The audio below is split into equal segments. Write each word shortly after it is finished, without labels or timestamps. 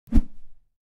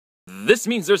This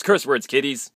means there's curse words,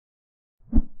 kiddies.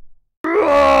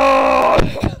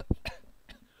 God,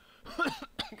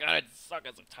 I'd suck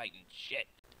as a Titan. Shit.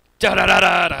 Da da da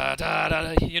da da da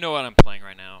da. You know what I'm playing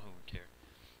right now. Who would care?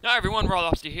 Hi everyone,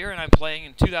 RobLobster here, and I'm playing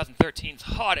in 2013's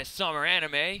hottest summer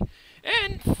anime.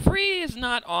 And free is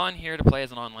not on here to play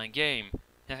as an online game.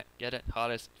 Get it?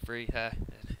 Hottest, free. I'll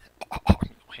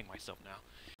hang myself now.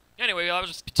 Anyway, I was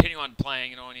just continuing on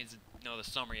playing. You know, I need to know the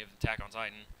summary of Attack on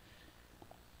Titan.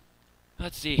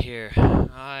 Let's see here.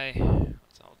 I'll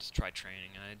just try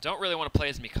training. I don't really want to play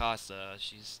as Mikasa.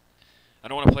 I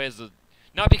don't want to play as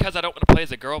not because I don't want to play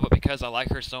as a girl, but because I like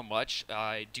her so much.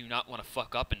 I do not want to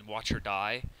fuck up and watch her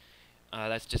die.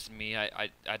 That's just me. I'd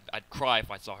cry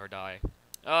if I saw her die.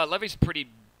 Levy's pretty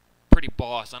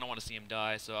boss. I don't want to see him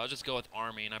die, so I'll just go with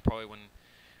Army, and I probably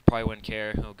wouldn't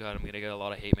care. Oh god, I'm gonna get a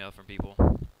lot of hate mail from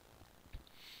people.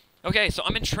 Okay, so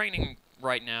I'm in training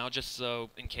right now, just so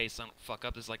in case I don't fuck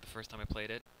up. This is like the first time I played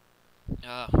it.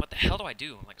 What the hell do I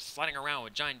do? I'm like sliding around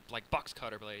with giant like box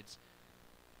cutter blades.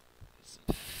 Some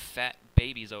fat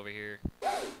babies over here.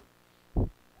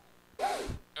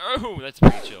 Oh, that's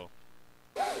pretty chill.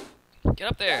 Get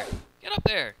up there! Get up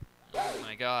there! Oh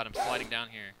my god, I'm sliding down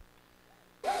here.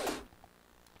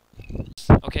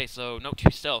 Okay, so note to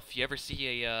yourself: if you ever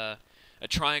see a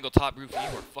triangle top roof, you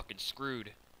are fucking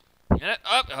screwed. Get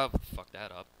up! Oh, fuck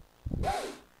that up.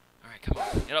 Alright, come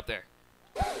on. Get up there.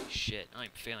 Shit, I'm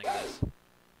failing at this.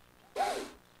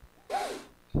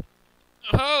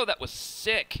 Oh, that was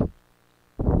sick!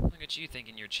 Look at you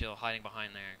thinking you're chill, hiding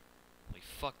behind there. Holy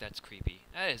fuck, that's creepy.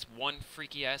 That is one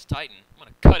freaky-ass Titan. I'm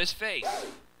gonna cut his face!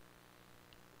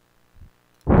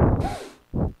 Are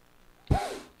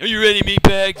you ready,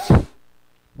 meatbags?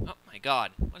 Oh my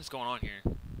god, what is going on here?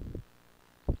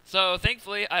 So,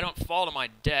 thankfully, I don't fall to my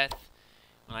death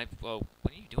when whoa,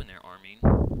 what are you doing there, Armin?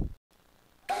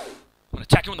 I'm gonna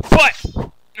attack you in the butt!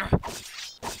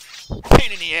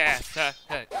 Pain in the ass! Oh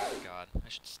god, I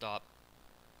should stop.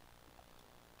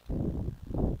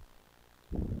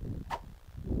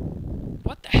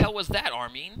 What the hell was that,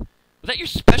 Armin? Was that your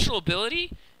special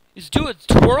ability? Is do a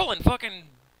twirl and fucking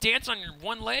dance on your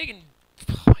one leg and...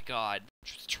 Oh my god.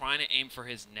 Just trying to aim for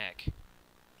his neck.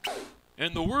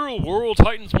 In the world,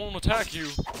 Titans won't attack you.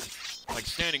 Like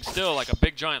standing still like a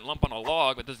big giant lump on a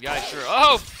log, but this guy sure...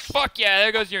 Oh, fuck yeah,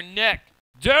 there goes your neck.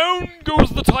 Down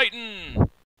goes the Titan.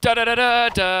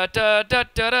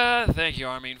 Da-da-da-da-da-da-da-da-da. Thank you,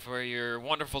 Armin, for your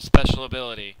wonderful special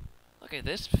ability. Look at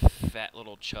this fat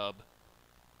little chub.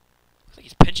 Looks like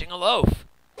he's pinching a loaf.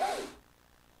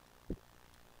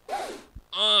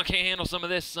 Oh, can't handle some of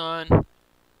this, son. Boom,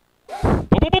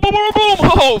 boom, boom, boom, boom, boom.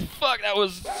 Oh, fuck, that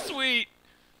was sweet.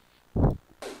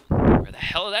 Where the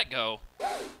hell did that go?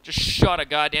 Just shot a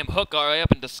goddamn hook all the way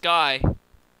up into the sky.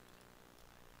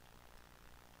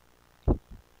 Let's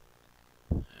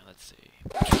see.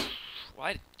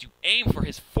 Why did you aim for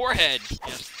his forehead? You know,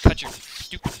 just cut your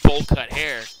stupid bowl cut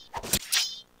hair.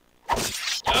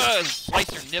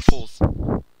 Slice your nipples.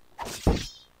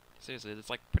 Seriously, it's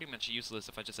like pretty much useless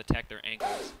if I just attack their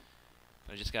ankles.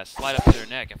 I just gotta slide up to their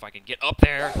neck if I can get up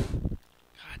there.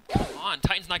 God, come on.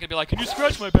 Titan's not gonna be like, can you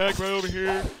scratch my back right over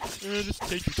here? Just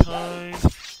take your time.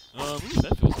 Ooh,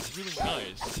 that feels really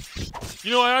nice.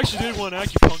 You know, I actually did want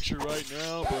acupuncture right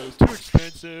now, but it was too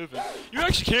expensive, and you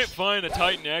actually can't find a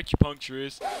Titan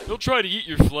acupuncturist. They'll try to eat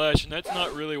your flesh, and that's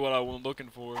not really what I was looking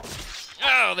for.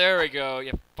 Oh, there we go.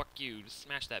 Yeah, fuck you. Just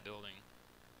smash that building.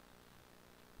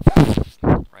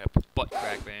 Right up his butt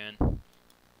crack, man.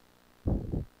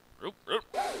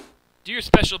 Do your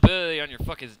special ability on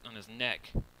his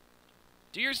neck.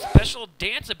 Do your special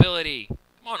dance ability.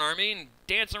 Come on, Armin.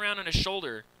 Dance around on his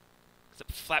shoulder.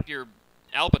 Except flap your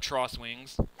albatross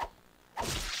wings.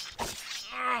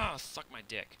 Suck my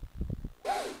dick.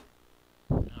 Oh,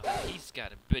 he's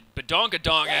got a big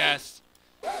badongadong ass.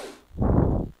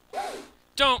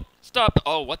 Don't stop.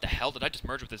 Oh, what the hell? Did I just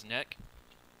merge with his neck?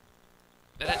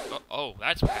 Oh,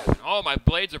 that's what happened. Oh, my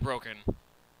blades are broken.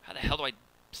 How the hell do I...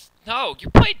 No, your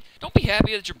blade... Don't be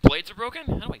happy that your blades are broken.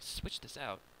 How do I switch this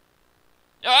out?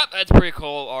 Ah, that's pretty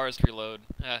cool. RS reload.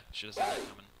 Should have seen that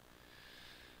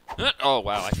coming. Oh,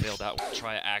 wow, I failed that one.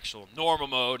 Try actual normal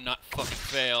mode, not fucking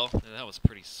fail. That was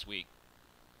pretty sweet.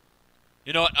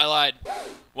 You know what? I lied.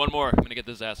 One more. I'm gonna get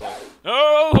this asshole.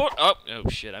 Oh,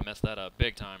 shit, I messed that up.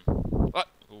 Big time. What?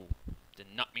 Ooh, did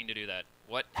not mean to do that.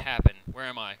 What happened? Where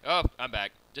am I? Oh, I'm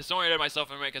back. Disoriented myself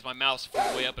because my mouse flew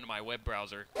way up into my web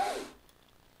browser.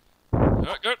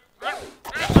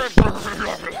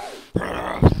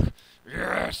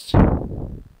 Yes!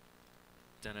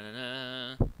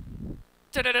 Da-da-da-da.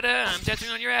 Da-da-da-da. I'm dancing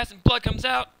on your ass and blood comes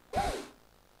out.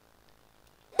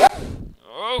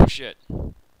 Oh, shit.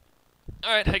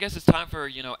 Alright, I guess it's time for,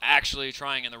 you know, actually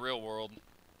trying in the real world.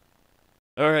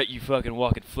 Alright, you fucking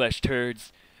walking flesh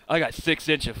turds. I got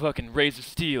 6-inch of fucking razor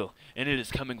steel, and it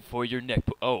is coming for your neck.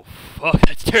 Oh, fuck,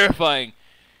 that's terrifying.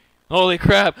 Holy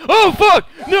crap. Oh, fuck!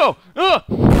 No!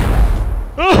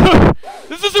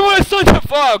 This isn't what I signed up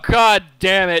for! Oh, god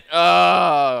damn it.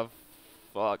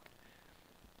 Fuck.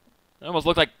 It almost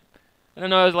looked like, I don't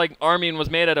know, it was like Armin was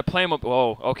made out of Playmobil.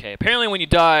 Whoa, okay. Apparently when you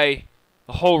die,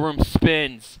 the whole room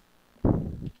spins.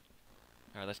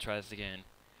 Alright, let's try this again.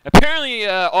 Apparently,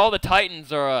 all the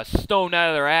Titans are stoned out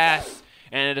of their ass,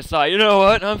 and they decide, you know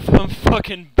what, I'm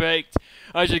fucking baked.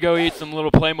 I should go eat some little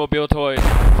Playmobil toys.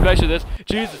 Especially this.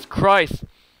 Jesus Christ.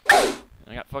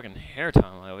 I got fucking hair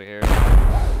tunnel over here.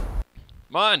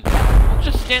 Come on. Don't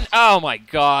just stand. Oh my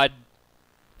god.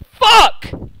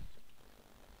 Fuck!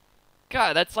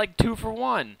 God, that's like 2 for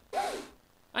 1. I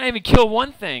didn't even kill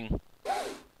one thing.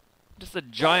 Just a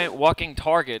giant walking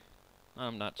target.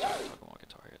 I'm not giant walking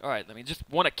target. Alright, let me just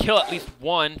want to kill at least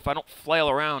one if I don't flail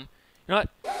around. You know what?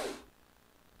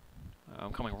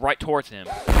 I'm coming right towards him.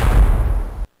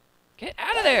 Get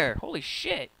out of there! Holy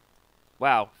shit!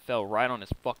 Wow, fell right on his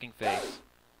fucking face.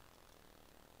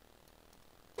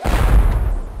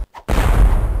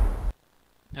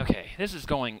 Okay, this is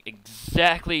going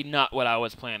exactly not what I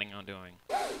was planning on doing.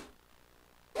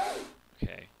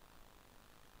 Okay.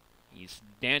 He's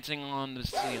dancing on the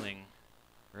ceiling.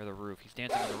 Or the roof. He's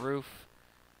dancing on the roof.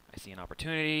 I see an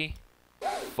opportunity.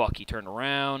 Fuck, he turned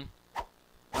around.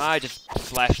 I just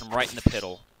slashed him right in the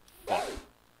piddle. Fuck.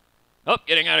 Oh,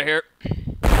 getting out of here.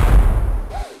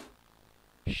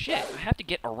 Shit, I have to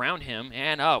get around him,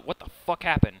 and, what the fuck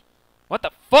happened? What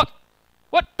the fuck?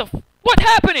 What's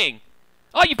happening?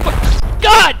 Oh, you fuck!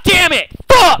 God damn it!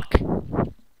 Fuck!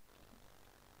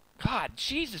 God,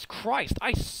 Jesus Christ,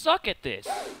 I suck at this.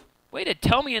 Way to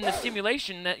tell me in the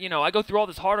simulation that, you know, I go through all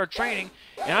this harder training,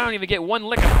 and I don't even get one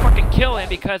lick of fucking kill in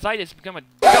because I just become a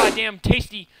goddamn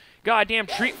tasty goddamn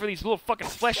treat for these little fucking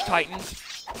flesh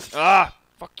titans. Ah,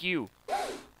 fuck you.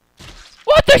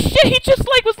 What the shit? He just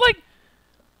was like,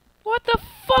 what the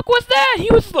fuck was that? He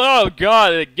was, oh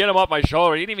god, get him off my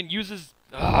shoulder. He didn't even use his,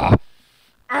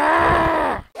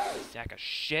 sack of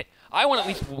shit. I want to at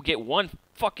least get one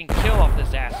fucking kill off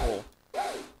this asshole.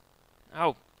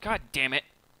 Oh, god damn it.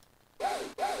 Oh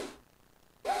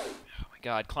my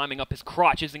god, climbing up his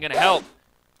crotch isn't gonna help.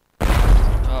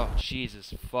 Oh,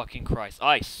 Jesus fucking Christ.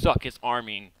 I suck as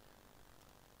Armin.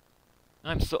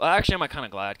 Actually, I'm kind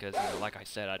of glad, because, you know, like I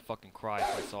said, I'd fucking cry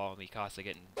if I saw Mikasa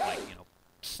getting, like, you know,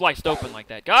 sliced open like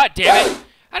that. God damn it!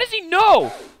 How does he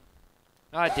know?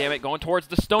 God damn it, going towards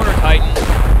the Stoner Titan.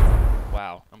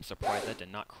 Wow, I'm surprised that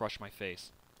did not crush my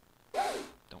face.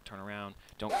 Don't turn around.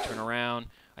 Don't turn around.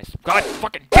 God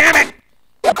fucking damn it!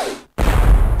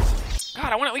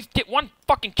 God, I want to at least get one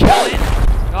fucking kill in.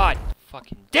 God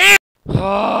fucking damn!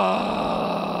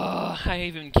 I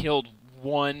even killed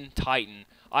one Titan.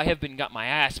 I have got my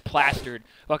ass plastered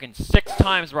fucking 6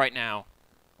 times right now.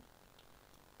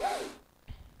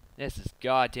 This is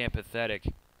goddamn pathetic.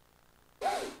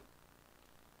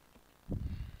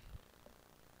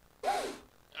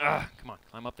 Come on,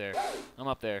 climb up there. I'm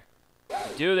up there. I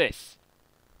can do this.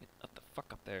 Get up the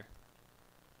fuck up there.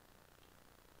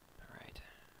 Alright.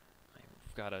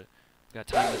 I've gotta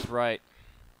time this right.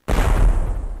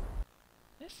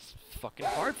 This is fucking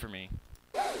hard for me.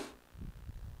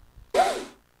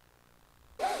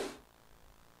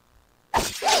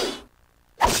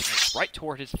 Right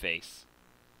toward his face.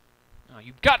 Oh,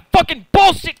 you got fucking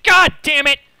bullshit! God damn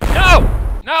it!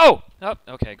 No! No! Oh,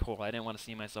 okay, cool. I didn't want to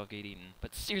see myself get eaten.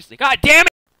 But seriously, god damn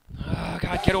it! Oh,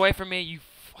 god, get away from me, you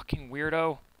fucking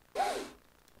weirdo.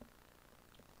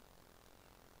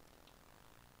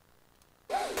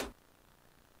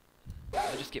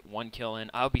 I'll just get one kill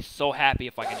in. I'll be so happy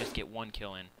if I can just get one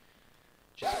kill in.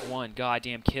 Just one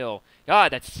goddamn kill.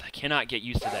 God, I cannot get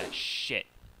used to that shit.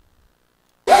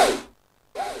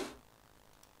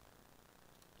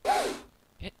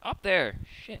 Get up there.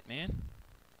 Shit, man.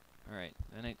 Alright,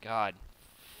 then God.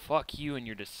 Fuck you and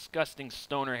your disgusting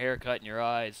stoner haircut in your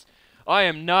eyes. I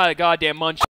am not a goddamn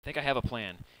munch. I think I have a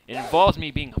plan. It involves me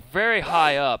being very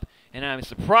high up, and I'm a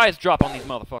surprise drop on these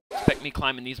motherfuckers. Expect me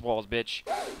climbing these walls, bitch.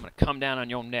 I'm gonna come down on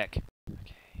your neck.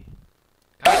 Okay.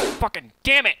 God fucking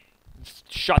damn it!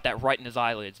 Just shot that right in his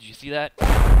eyelids. Did you see that?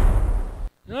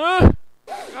 God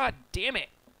damn it.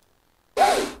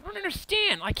 I don't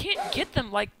understand. I can't get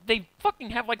them. Like, they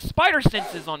fucking have, like, spider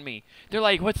senses on me. They're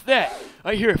like, what's that?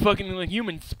 I hear a fucking like,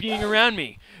 human spewing around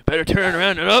me. Better turn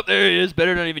around and up there he is.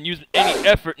 Better not even use any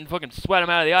effort and fucking sweat him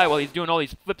out of the eye while he's doing all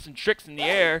these flips and tricks in the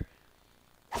air.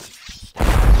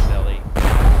 Stab his belly. Get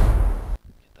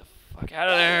the fuck out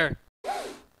of there.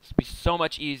 This would be so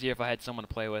much easier if I had someone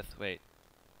to play with. Wait.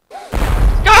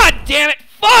 God damn it!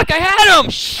 Fuck! I had him!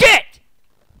 Shit!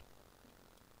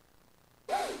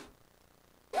 I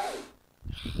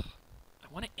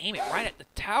want to aim it right at the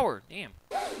tower. Damn.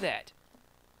 Do that.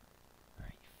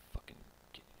 Alright, you fucking...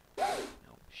 No.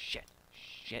 Shit.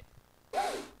 Shit.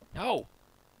 No!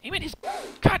 Aim at his...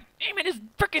 God! Aim at his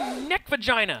frickin' neck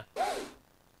vagina!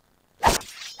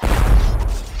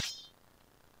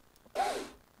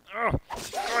 Oh!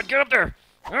 God, get up there!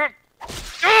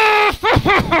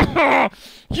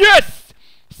 Yes!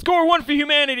 Score 1 for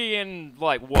humanity and,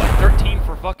 like, what? 13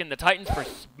 for fucking the Titans for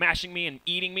smashing me and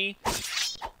eating me?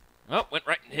 Oh, went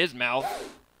right in his mouth.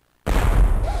 Oh,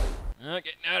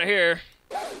 getting out of here.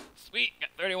 Sweet, got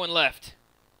 31 left.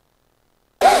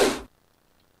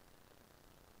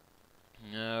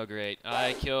 Oh, great.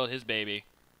 I killed his baby.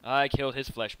 I killed his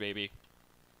flesh baby.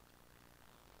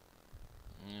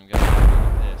 Oh, God, they're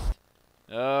all pissed.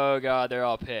 Oh, God, they're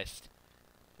all pissed.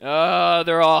 Oh,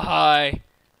 they're all high.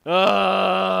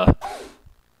 Alright,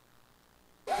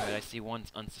 I see one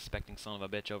unsuspecting son of a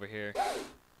bitch over here. I'm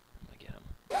gonna get him.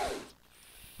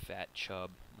 Fat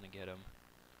chub. I'm gonna get him.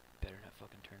 Better not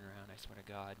fucking turn around, I swear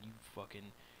to God. You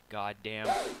fucking... God damn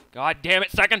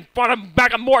it, second front of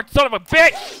back and more, son of a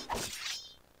bitch!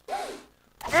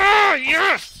 Ah,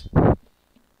 yes! I'm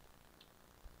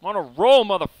on a roll,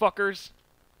 motherfuckers!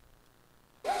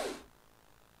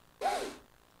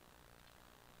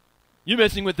 You're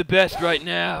messing with the best right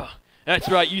now. That's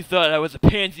right, you thought I was a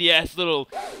pansy-ass little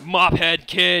mop-head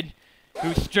kid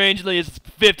who strangely is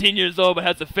 15 years old but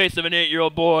has the face of an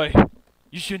 8-year-old boy.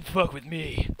 You shouldn't fuck with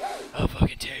me. I'll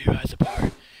fucking tear your eyes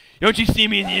apart. Don't you see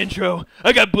me in the intro?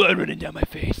 I got blood running down my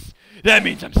face. That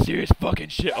means I'm serious fucking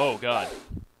shit. Oh, God.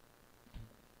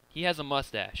 He has a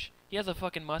mustache. He has a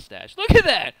fucking mustache. Look at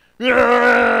that!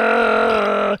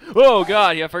 Oh,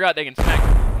 God, yeah, I forgot they can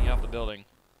smack me off the building.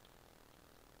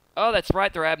 Oh, that's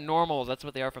right, they're abnormals. That's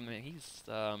what they are from the... He's,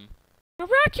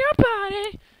 rock your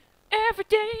body every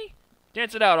day.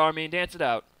 Dance it out, Armin. Dance it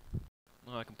out.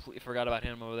 Oh, I completely forgot about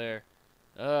him over there.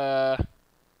 Running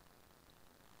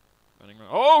around.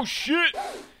 Oh, shit!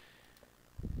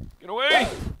 Get away!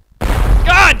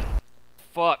 God!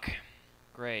 Fuck.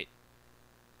 Great.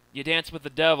 You dance with the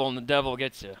devil and the devil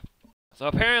gets you. So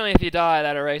apparently if you die,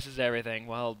 that erases everything.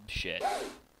 Well, shit.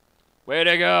 Way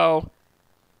to go.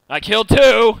 I killed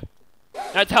 2!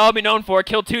 That's how I'll be known for.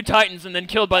 Killed 2 Titans and then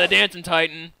killed by the dancing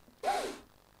Titan.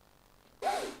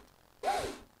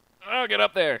 Oh, get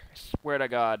up there. I swear to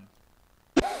God.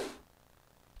 I'm gonna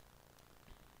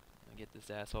get this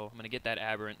asshole. I'm gonna get that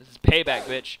aberrant. This is payback,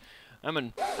 bitch.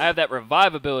 I have that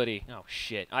revive ability. Oh,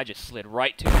 shit. I just slid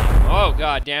right to him. Oh,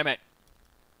 God damn it.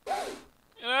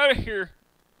 Get out of here.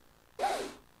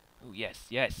 Oh, yes,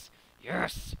 yes,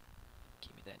 yes.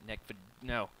 Give me that neck for...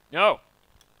 No, no.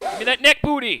 Give me that neck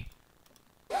booty.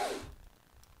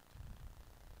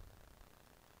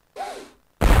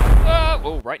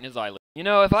 Oh, right in his eyelid. You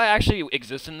know, if I actually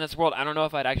exist in this world, I don't know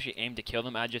if I'd actually aim to kill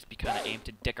them. I'd just be kind of aimed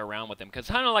to dick around with them. Because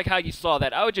kind of like how you saw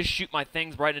that, I would just shoot my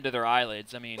things right into their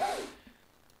eyelids. I mean,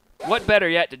 what better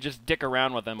yet to just dick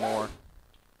around with them more?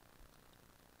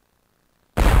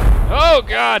 Oh,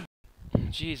 God!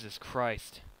 Jesus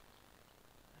Christ.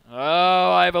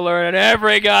 Oh, I've alerted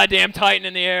every goddamn Titan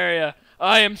in the area.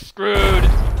 I am screwed.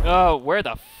 Oh, where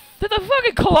the did the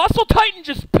fucking Colossal Titan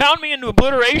just pound me into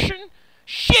obliteration?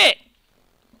 Shit!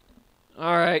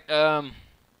 Alright,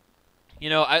 you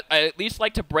know, I at least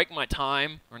like to break my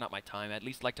time, or not my time, I at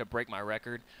least like to break my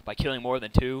record by killing more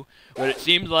than 2, but it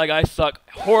seems like I suck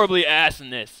horribly ass in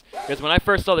this, because when I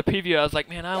first saw the preview, I was like,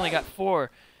 man, I only got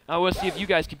 4. I want to see if you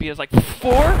guys can beat it. I was like,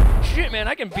 4? Shit, man,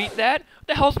 I can beat that. What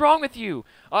the hell's wrong with you?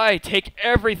 I take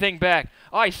everything back.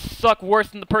 I suck worse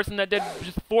than the person that did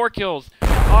just 4 kills.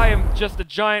 I am just a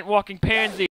giant walking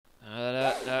pansy.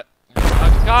 Oh,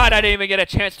 God, I didn't even get a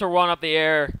chance to run up the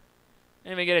air. I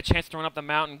didn't even get a chance to run up the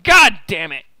mountain. God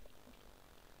damn it!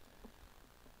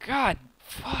 God,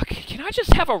 fuck. Can I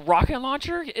just have a rocket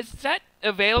launcher? Is that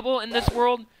available in this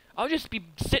world? I'll just be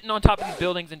sitting on top of these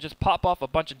buildings and just pop off a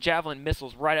bunch of javelin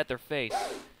missiles right at their face.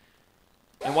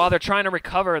 And while they're trying to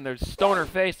recover and they're stoner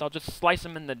faced, I'll just slice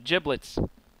them in the giblets.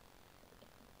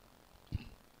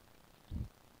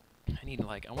 I need,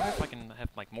 like, I wonder if I can have,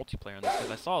 like, multiplayer on this,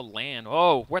 because I saw land.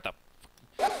 Oh, where the...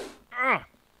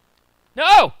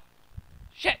 No!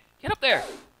 Shit! Get up there!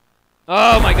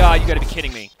 Oh my God, you gotta be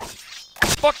kidding me.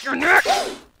 Fuck your neck!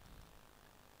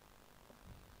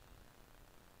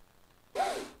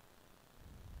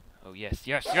 Oh, yes,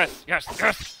 yes, yes, yes,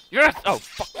 yes, yes! Oh,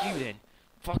 fuck you then.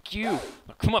 Fuck you.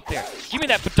 Now, come up there. Give me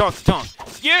that badonk-donk.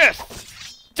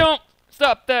 Yes! Don't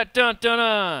stop that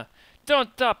dun-dun-dun! Don't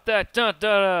stop that!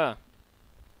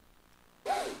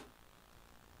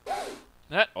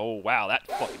 That, oh wow, that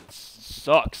fucking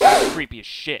sucks. That's creepy as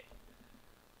shit.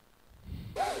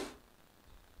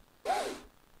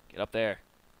 Get up there.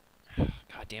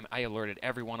 God damn it, I alerted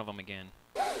every one of them again.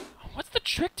 What's the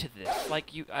trick to this?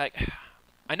 Like, I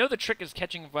know the trick is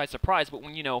catching them by surprise, but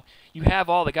when, you know, you have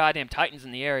all the goddamn titans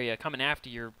in the area coming after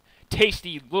your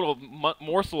tasty little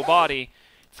morsel body,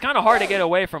 it's kind of hard to get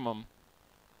away from them.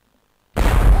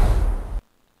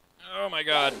 Oh my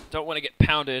god, don't want to get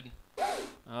pounded.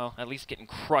 Well, at least getting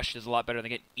crushed is a lot better than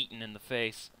getting eaten in the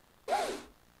face.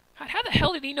 How the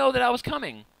hell did he know that I was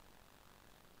coming?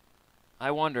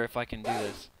 I wonder if I can do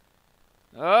this.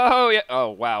 Oh, yeah. Oh,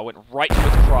 wow. Went right to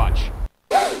his crotch.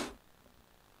 That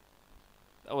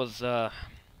was, there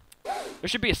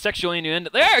should be a sexual innuendo.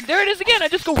 There it is again. I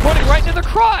just go running right into the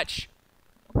crotch.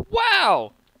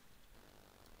 Wow.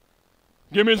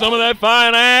 Give me some of that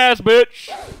fine ass, bitch.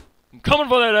 I'm coming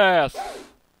for that ass.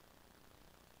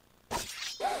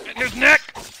 In his neck.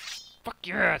 Fuck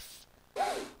yes.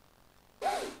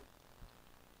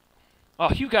 Oh,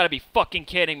 you gotta be fucking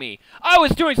kidding me. I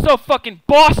was doing so fucking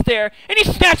boss there, and he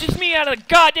snatches me out of the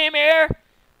goddamn air?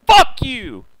 Fuck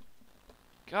you!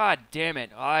 God damn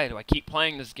it. Why do I keep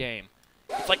playing this game?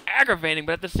 It's like aggravating,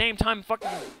 but at the same time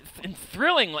fucking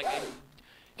thrilling, like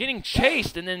getting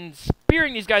chased and then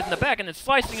spearing these guys in the back and then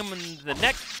slicing them in the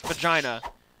neck vagina.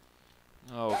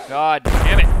 Oh, god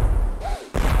damn it.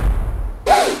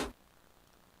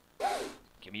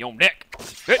 Give me your neck,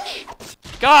 bitch.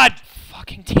 God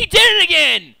fucking, he did it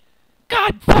again!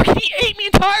 God fucking, he ate me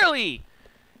entirely!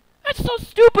 That's so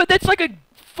stupid. That's like a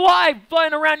fly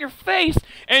flying around your face,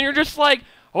 and you're just like,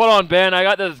 hold on, Ben, I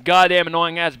got this goddamn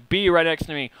annoying ass bee right next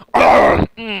to me.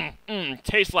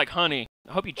 Tastes like honey.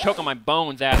 I hope you choke on my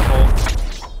bones, asshole.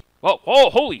 Whoa, oh,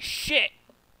 holy shit!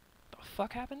 What the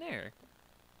fuck happened there?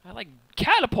 I like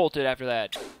catapulted after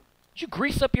that. Did you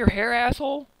grease up your hair,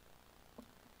 asshole?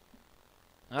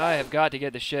 I have got to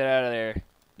get this shit out of there.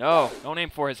 No, don't aim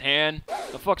for his hand.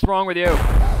 The fuck's wrong with you?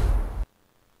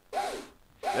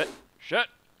 Shit. Shit.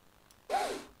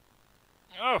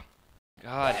 Oh.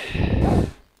 God.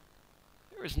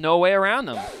 There is no way around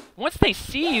them. Once they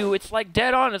see you, it's like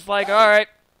dead on. It's like, alright,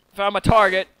 found my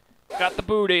target. Got the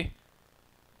booty.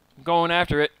 I'm going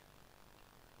after it.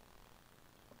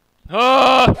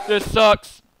 Oh, this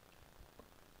sucks.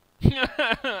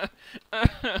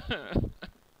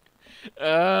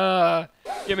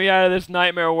 Get me out of this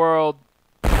nightmare world.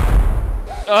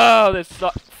 Oh, this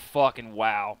sucks. Fucking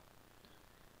wow.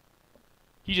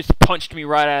 He just punched me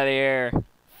right out of the air.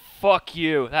 Fuck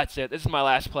you. That's it. This is my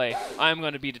last play. I'm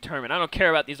going to be determined. I don't care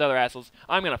about these other assholes.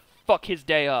 I'm going to fuck his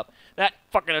day up. That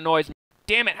fucking annoys me.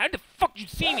 Damn it. How the fuck did you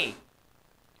see me?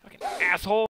 Fucking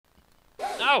asshole.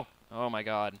 No. Oh my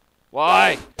god.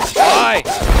 Why? Why?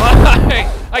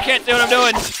 Why? I can't see what I'm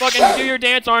doing. Fucking do your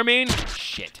dance, Armin.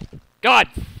 Shit. God.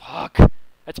 Fuck.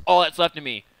 That's all that's left of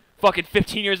me. Fucking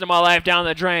 15 years of my life down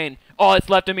the drain. All that's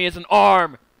left of me is an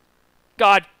arm.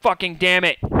 God fucking damn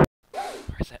it.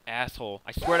 Where's that asshole?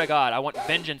 I swear to God, I want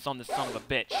vengeance on this son of a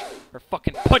bitch for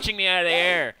fucking punching me out of the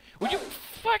air. Would you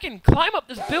fucking climb up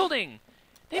this building?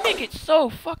 They make it so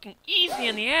fucking easy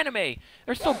in the anime.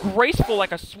 They're so graceful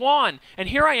like a swan. And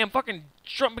here I am fucking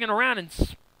jumping around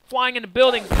and flying into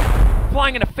buildings,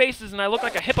 flying into faces, and I look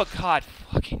like a hippocot.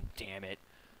 Fucking damn it.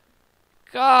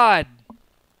 God.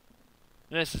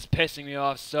 This is pissing me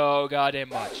off so goddamn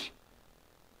much.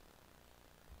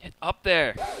 Get up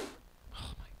there.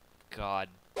 Oh my god.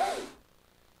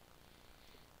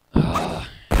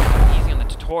 Easy on the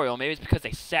tutorial. Maybe it's because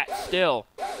they sat still.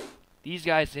 These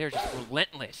guys, they're just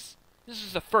relentless. This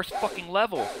is the first fucking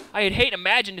level. I'd hate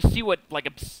imagine to see what, like,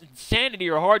 insanity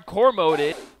or hardcore mode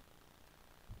is.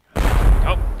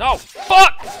 No, no,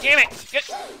 fuck! Damn it! Get,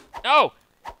 no!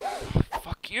 Oh,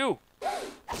 fuck you. Oh,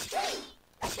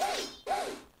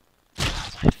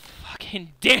 my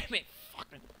fucking damn it!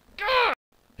 Fucking, God!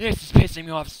 This is pissing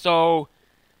me off so...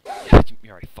 Yeah, you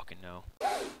already fucking know.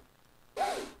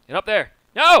 Get up there.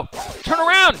 No! Turn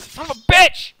around! Son of a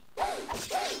bitch!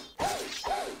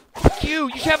 Fuck you!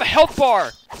 You should have a health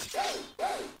bar!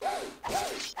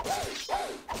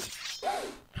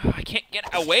 I can't get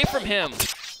away from him!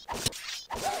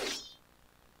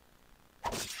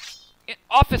 Get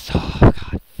off his... Oh,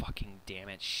 God fucking damn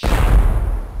it. Shit.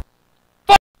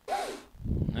 Fuck! Oh,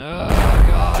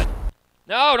 God.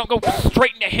 No, don't go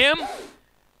straight into him!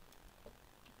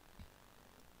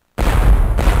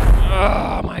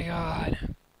 Oh, my God.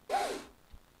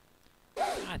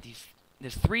 God,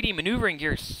 this 3D maneuvering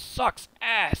gear sucks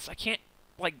ass. I can't,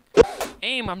 like,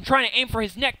 aim. I'm trying to aim for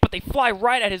his neck, but they fly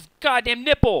right at his goddamn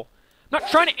nipple. not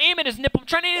trying to aim at his nipple, I'm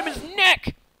trying to aim at his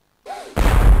neck!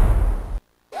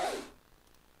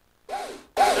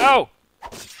 No!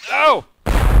 No!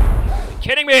 Are you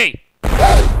kidding me?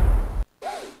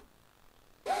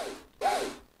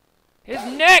 His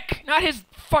neck! Not his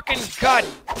fucking... God.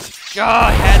 God,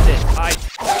 I had this. I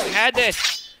had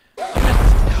this.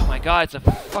 Oh my god, it's a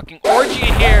fucking orgy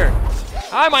in here.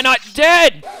 How am I not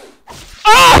dead?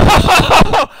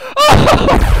 Oh! Oh!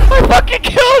 I fucking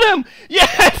killed him!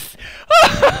 Yes!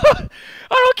 I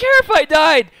don't care if I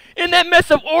died. In that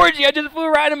mess of orgy, I just flew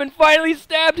around him and finally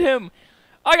stabbed him.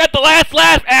 I got the last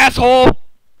laugh, asshole!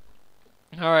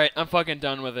 Alright, I'm fucking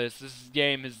done with this. This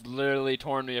game has literally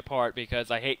torn me apart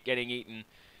because I hate getting eaten.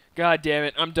 God damn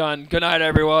it, I'm done. Good night,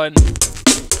 everyone.